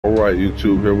All right,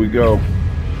 YouTube, here we go.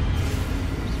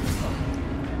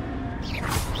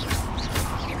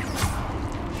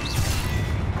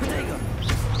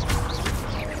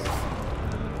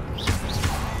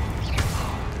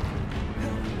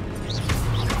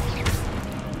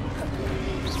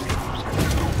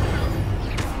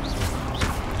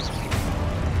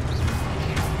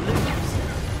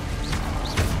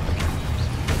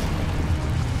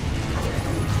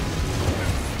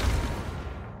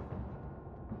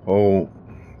 Hold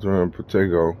during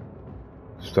Protego.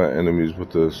 Stun enemies with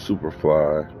the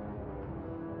Stupefy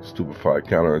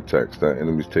counterattack. Stun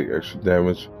enemies take extra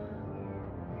damage.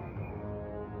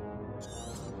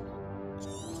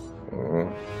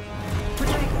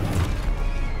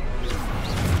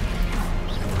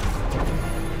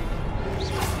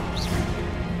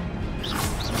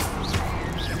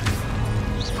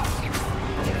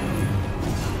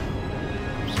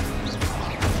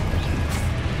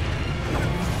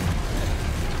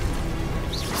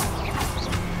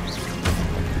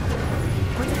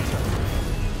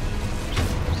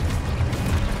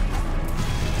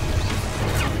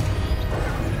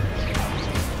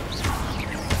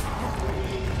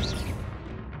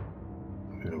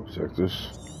 Check this.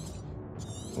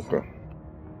 Okay.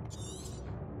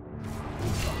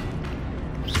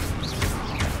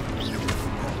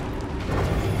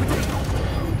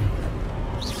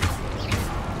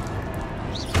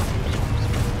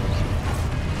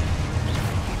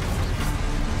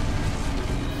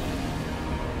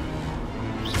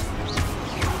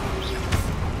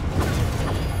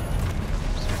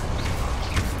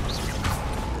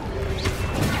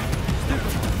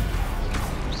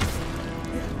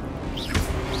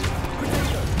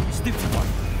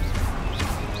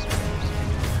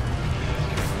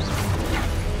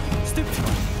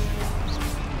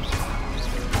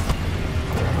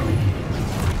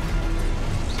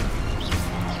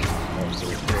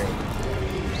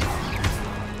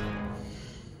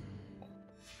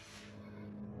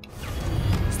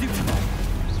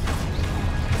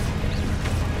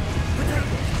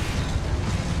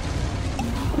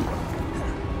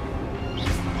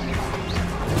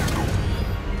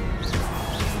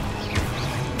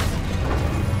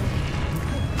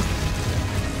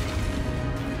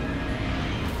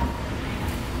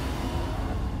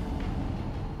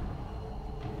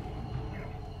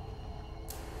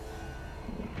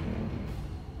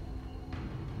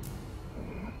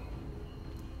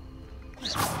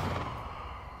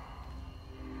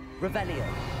 Revelio.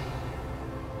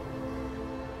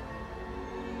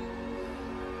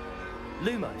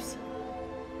 Lumos.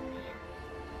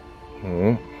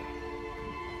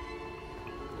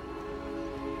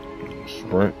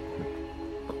 Sprint.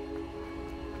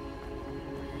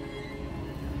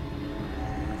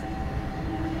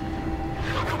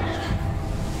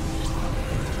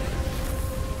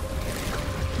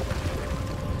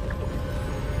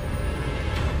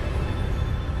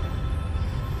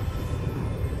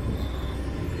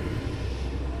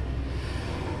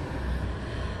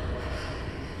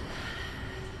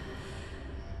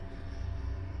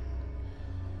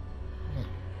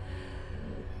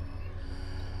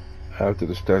 After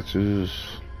the statues,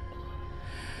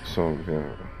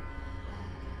 something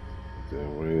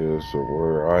then what is or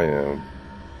where I am,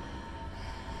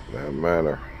 that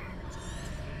matter.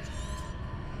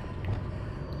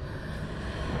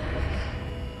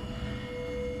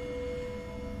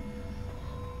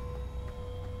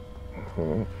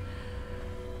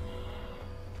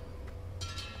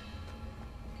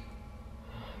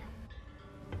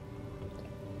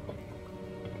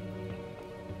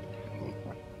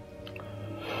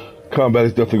 Combat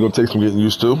is definitely going to take some getting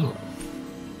used to.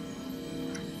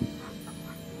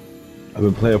 I've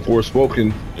been playing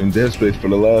Forspoken in Dead Space for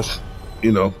the last,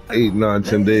 8, 9,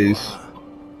 10 days.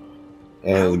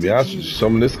 And to be honest with you,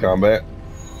 some of this combat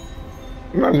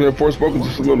reminds me of Forspoken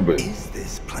just a little bit. What is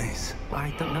this place?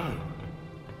 I don't know.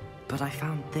 But I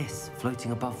found this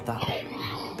floating above that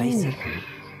basin.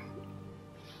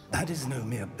 That is no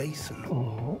mere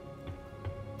basin.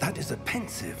 That is a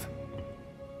pensive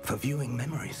for viewing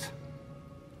memories.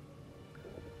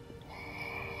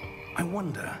 I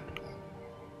wonder.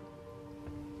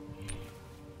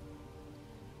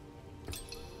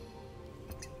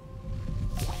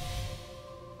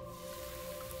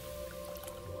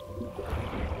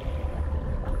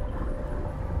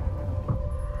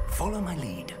 Follow my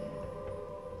lead.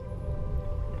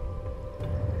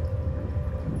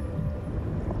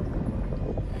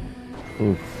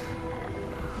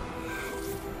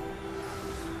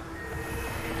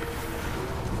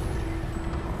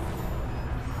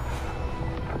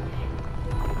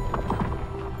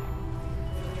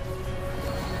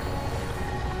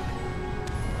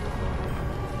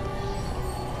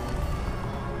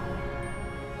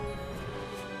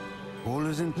 All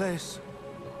is in place.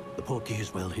 The portkey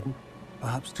is well hidden.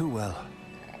 Perhaps too well.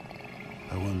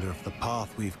 I wonder if the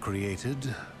path we've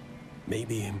created... May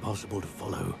be impossible to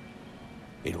follow.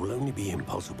 It will only be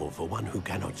impossible for one who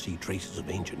cannot see traces of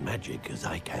ancient magic as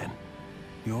I can.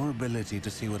 Your ability to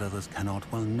see what others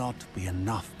cannot will not be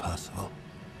enough, Percival.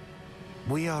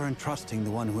 We are entrusting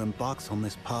the one who embarks on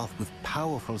this path with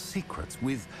powerful secrets,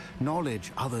 with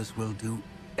knowledge others will do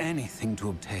anything to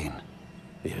obtain.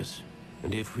 Yes,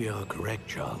 and if we are correct,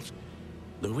 Charles,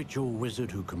 the witch or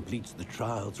wizard who completes the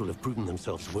trials will have proven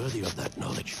themselves worthy of that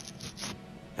knowledge,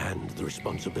 and the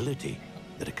responsibility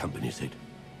that accompanies it.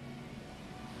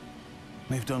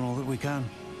 We've done all that we can.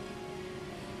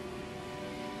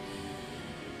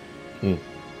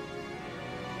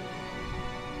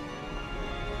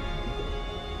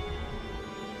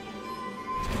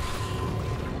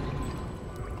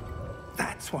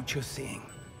 That's what you're seeing.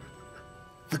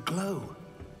 The glow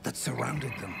that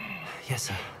surrounded them. Yes,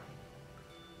 sir.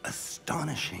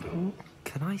 Astonishing.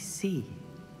 Can I see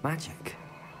magic?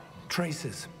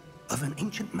 Traces of an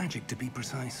ancient magic, to be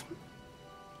precise.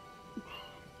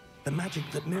 The magic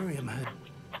that Miriam had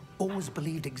always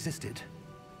believed existed,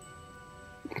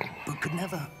 but could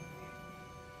never.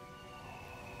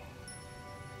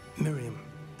 Miriam,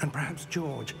 and perhaps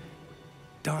George,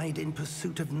 died in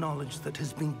pursuit of knowledge that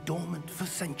has been dormant for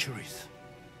centuries.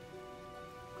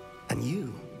 And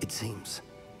you, it seems,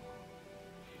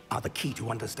 are the key to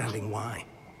understanding why.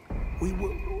 We were...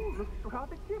 All looks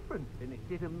rather different than it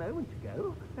did a moment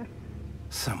ago.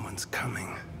 Someone's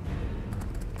coming.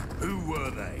 Who were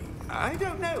they? I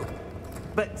don't know.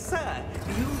 But, sir,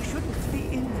 you shouldn't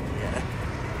be in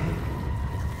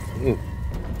here.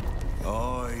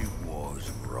 I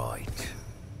was right.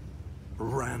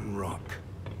 Ranrock.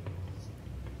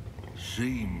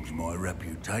 Seems my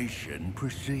reputation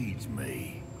precedes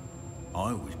me.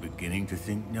 I was beginning to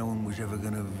think no one was ever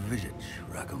going to visit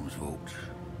Rackham's vault.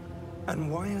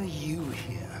 And why are you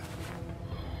here?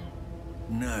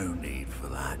 No need for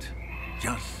that.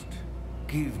 Just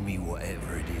give me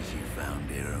whatever it is you found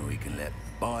here and we can let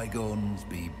bygones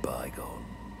be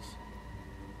bygones.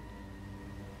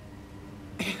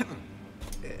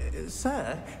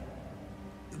 Sir,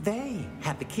 they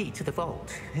have the key to the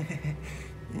vault.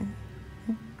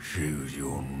 Choose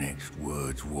your next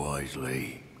words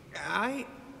wisely. I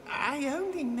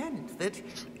only meant that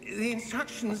the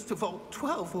instructions to Vault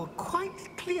 12 were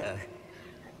quite clear.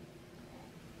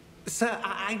 Sir,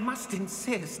 I must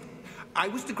insist. I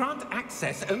was to grant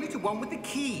access only to one with the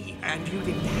key, and you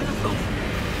didn't have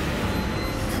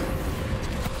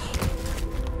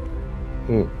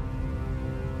them.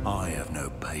 I have no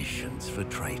patience for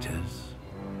traitors.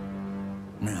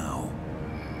 Now,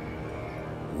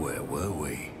 where were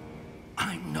we?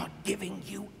 I'm not giving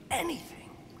you anything.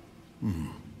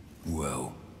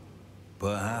 Well,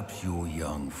 perhaps your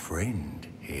young friend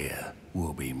here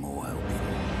will be more helpful.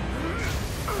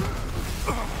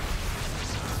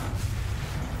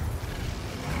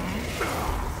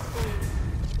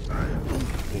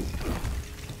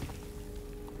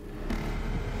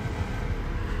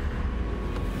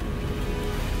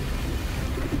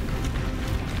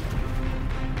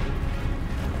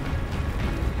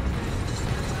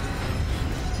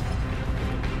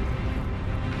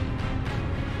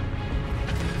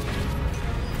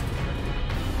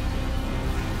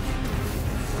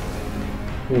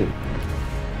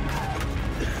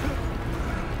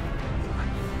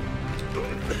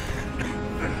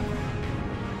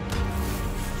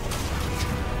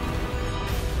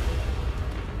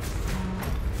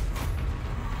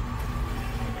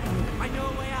 I know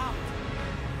a way out.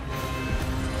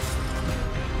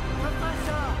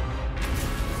 Professor!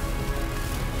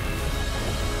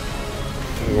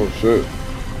 Oh shit.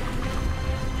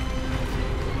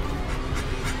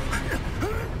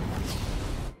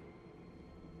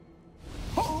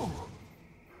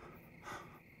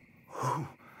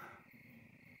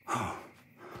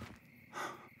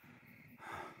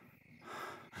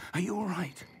 Are you all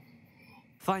right?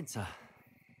 Fine, sir.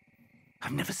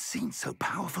 I've never seen so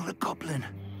powerful a goblin.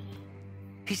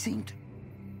 He seemed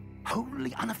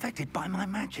wholly unaffected by my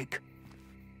magic.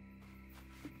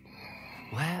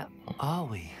 Where are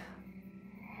we?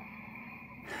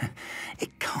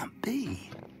 It can't be.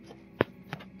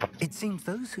 It seems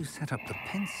those who set up the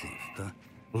pensive, the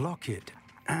locket,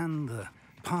 and the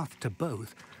path to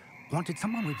both wanted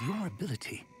someone with your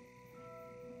ability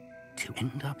to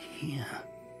end up here.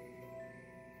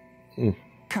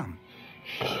 Come.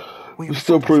 It's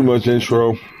still pretty much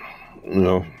intro, you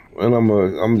know, and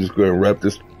I'm just going to wrap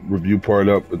this review part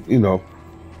up, but you know,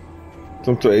 it's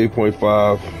up to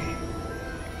 8.5.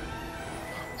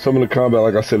 some of the combat,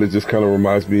 like I said, it just kind of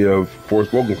reminds me of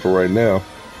Forspoken for right now.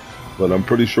 But I'm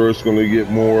pretty sure it's going to get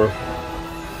more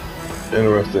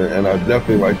interesting, and I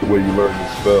definitely like the way you learn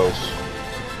the spells.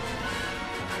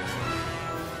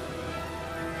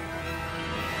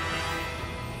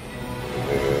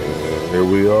 And here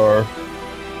we are.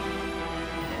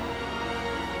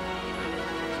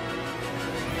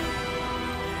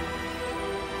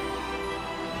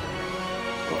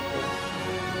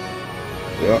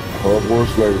 Yeah,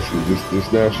 Hogwarts Legacy.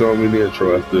 Just now showing me the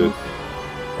intro after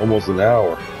almost an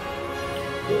hour.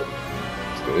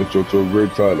 It's the intro to a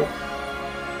great title.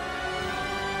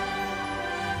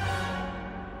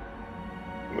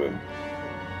 Man,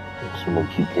 some more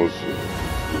 2 points.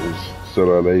 Set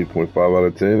out 8.5 out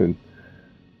of 10 and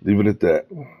leave it at that.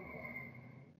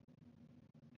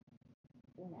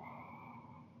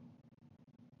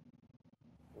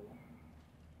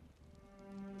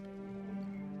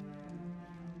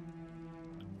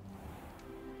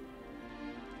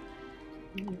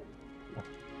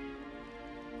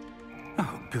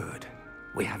 Oh, good.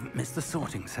 We haven't missed the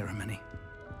sorting ceremony.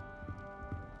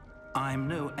 I'm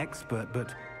no expert,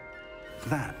 but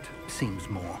that seems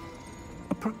more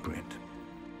appropriate.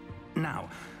 Now,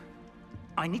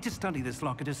 I need to study this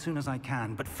locket as soon as I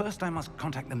can, but first I must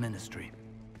contact the Ministry.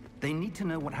 They need to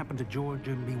know what happened to George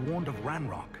and be warned of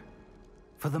Ranrock.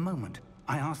 For the moment,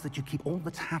 I ask that you keep all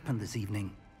that's happened this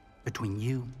evening between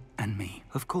you and me.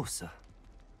 Of course, sir.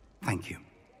 Thank you.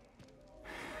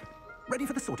 Ready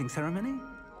for the sorting ceremony?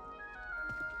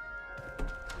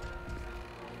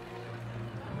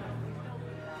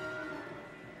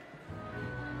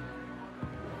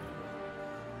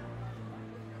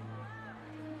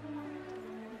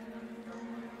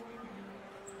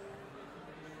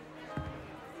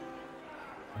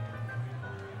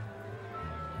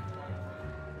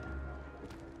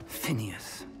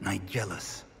 Phineas,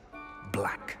 Nigellus,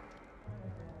 Black.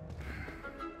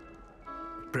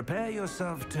 Prepare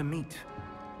yourself to meet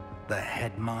the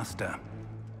headmaster.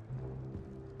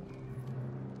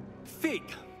 Fig,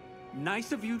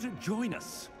 nice of you to join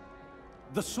us.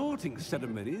 The sorting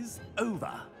ceremony's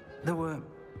over. There were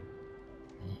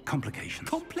complications.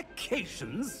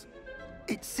 Complications?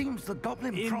 It seems the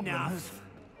goblin problem has... Enough.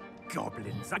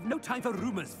 Goblins. I've no time for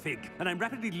rumors, Fig, and I'm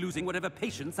rapidly losing whatever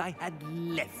patience I had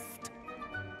left.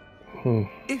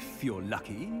 If you're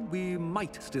lucky, we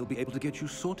might still be able to get you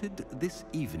sorted this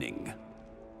evening.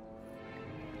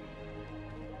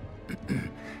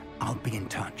 I'll be in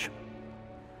touch.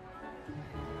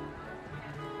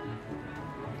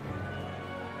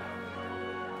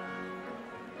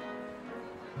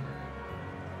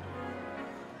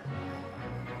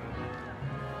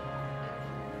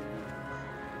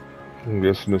 I'm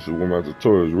guessing this is when my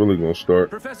tutorial is really going to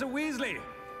start. Professor Weasley,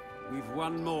 we've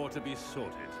one more to be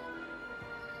sorted.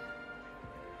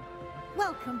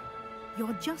 Welcome.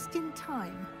 You're just in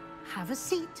time. Have a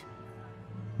seat.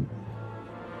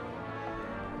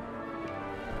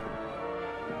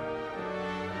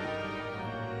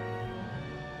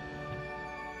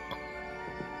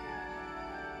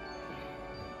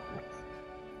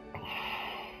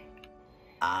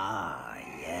 Ah,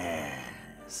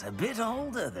 yes. A bit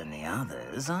older than the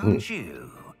others, aren't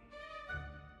you?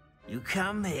 You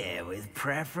come here with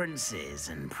preferences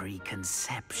and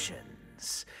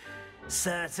preconceptions.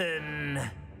 Certain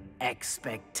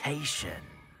expectations.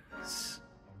 Let's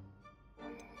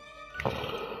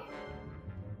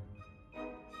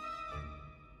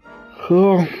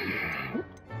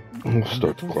I'm start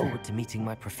looking the call. forward to meeting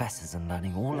my professors and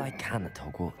learning all I can at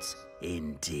Hogwarts.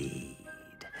 Indeed.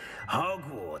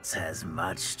 Hogwarts has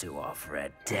much to offer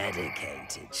a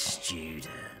dedicated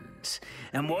student.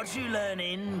 And what you learn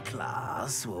in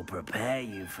class will prepare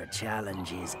you for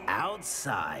challenges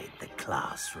outside the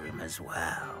classroom as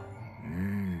well.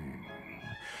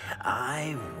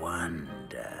 I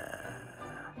wonder...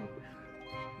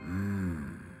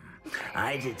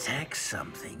 I detect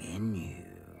something in you.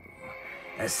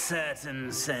 A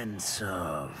certain sense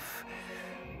of...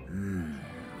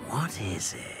 what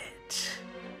is it?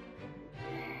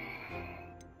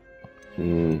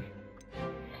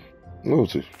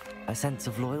 Loyalty. A sense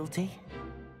of loyalty?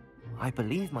 I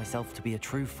believe myself to be a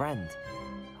true friend.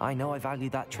 I know I value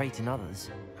that trait in others.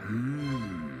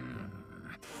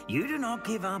 You do not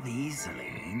give up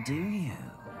easily, do you?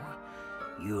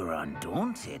 You are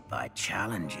undaunted by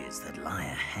challenges that lie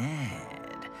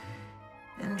ahead.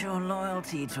 And your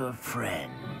loyalty to a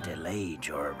friend delayed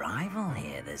your arrival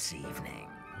here this evening.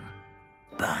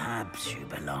 Perhaps you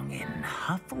belong in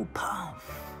Hufflepuff.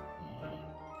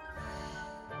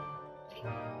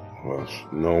 Well,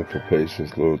 it's known for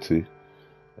patience, loyalty,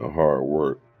 and hard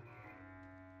work.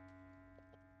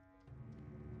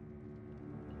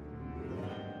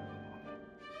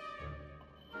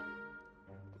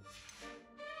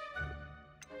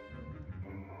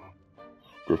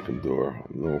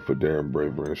 known for daring,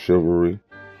 bravery, and chivalry.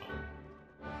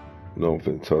 Known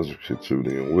for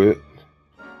integrity and wit.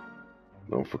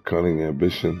 Known for cunning,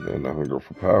 ambition, and a hunger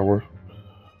for power.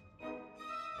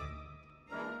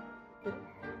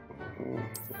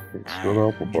 And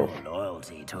your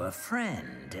loyalty to a friend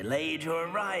delayed your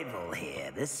arrival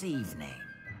here this evening.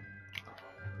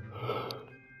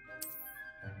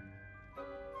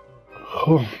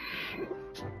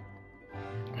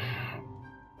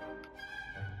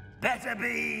 Better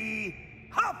be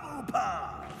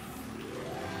Hufflepuff!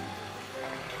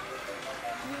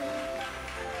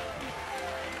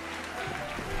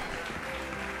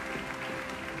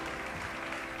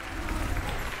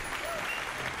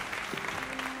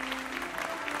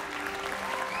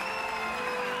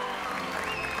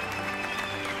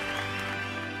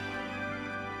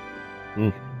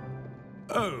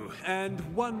 Oh, and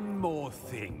one more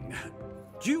thing.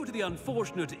 Due to the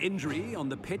unfortunate injury on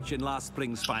the pitch in last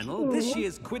spring's final, this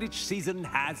year's Quidditch season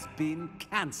has been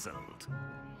cancelled.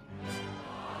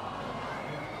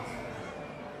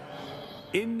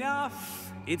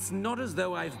 Enough! It's not as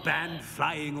though I've banned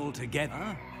flying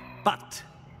altogether, but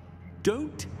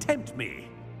don't tempt me.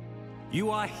 You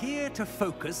are here to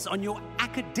focus on your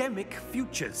academic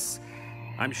futures.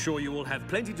 I'm sure you will have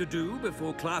plenty to do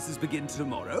before classes begin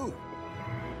tomorrow.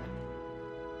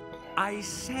 I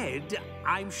said,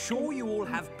 I'm sure you all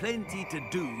have plenty to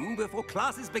do before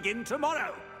classes begin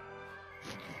tomorrow.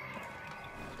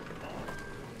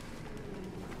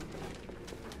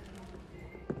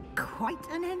 Quite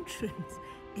an entrance.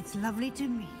 It's lovely to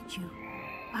meet you.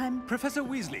 I'm... Professor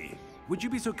Weasley, would you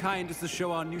be so kind as to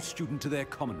show our new student to their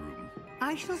common room?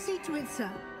 I shall see to it,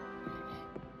 sir.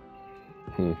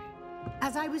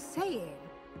 As I was saying,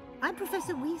 I'm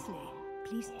Professor Weasley.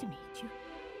 Pleased to meet you.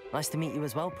 Nice to meet you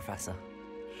as well, Professor.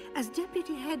 As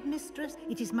Deputy Headmistress,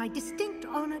 it is my distinct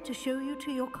honor to show you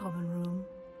to your common room.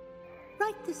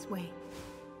 Right this way.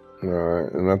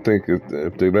 Alright, and I think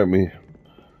if they let me,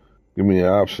 give me an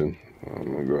option. I'm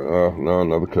gonna go, oh, no,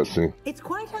 another cutscene. It's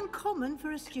quite uncommon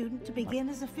for a student to begin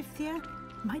as a fifth year.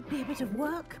 Might be a bit of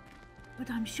work, but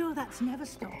I'm sure that's never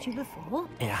stopped you before.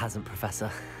 It hasn't,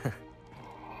 Professor.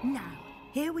 Now,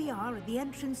 here we are at the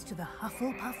entrance to the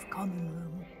Hufflepuff common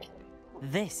room.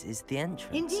 This is the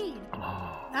entrance. Indeed.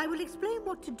 I will explain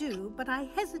what to do, but I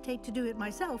hesitate to do it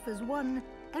myself as one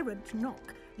errant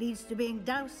knock leads to being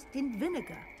doused in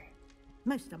vinegar.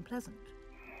 Most unpleasant.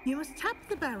 You must tap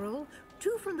the barrel,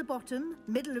 2 from the bottom,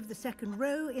 middle of the second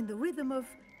row, in the rhythm of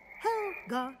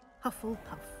Helga Hufflepuff.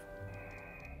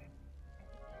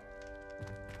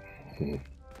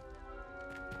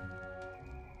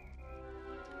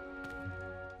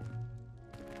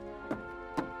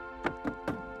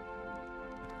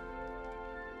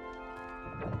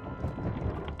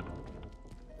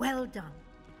 Well done.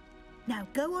 Now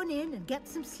go on in and get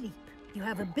some sleep. You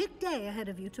have a big day ahead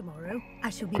of you tomorrow. I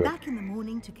shall be back in the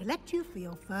morning to collect you for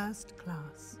your first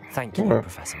class. Thank you,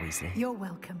 Professor Weasley. You're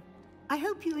welcome. I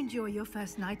hope you enjoy your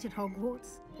first night at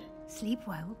Hogwarts. Sleep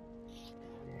well.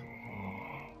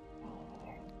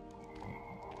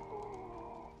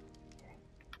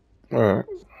 Alright.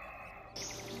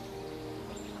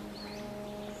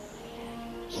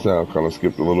 Sound kind of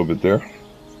skipped a little bit there.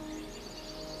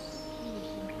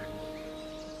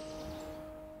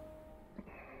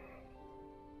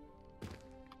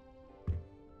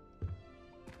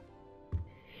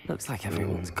 Looks like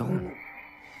everyone's gone.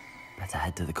 Better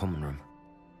head to the common room.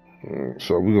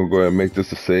 So we're going to go ahead and make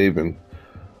this a save and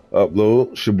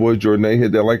upload. It's your boy Jordan A.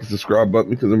 Hit that like and subscribe button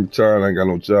because I'm retired. I ain't got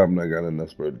no job and I got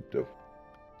enough to do.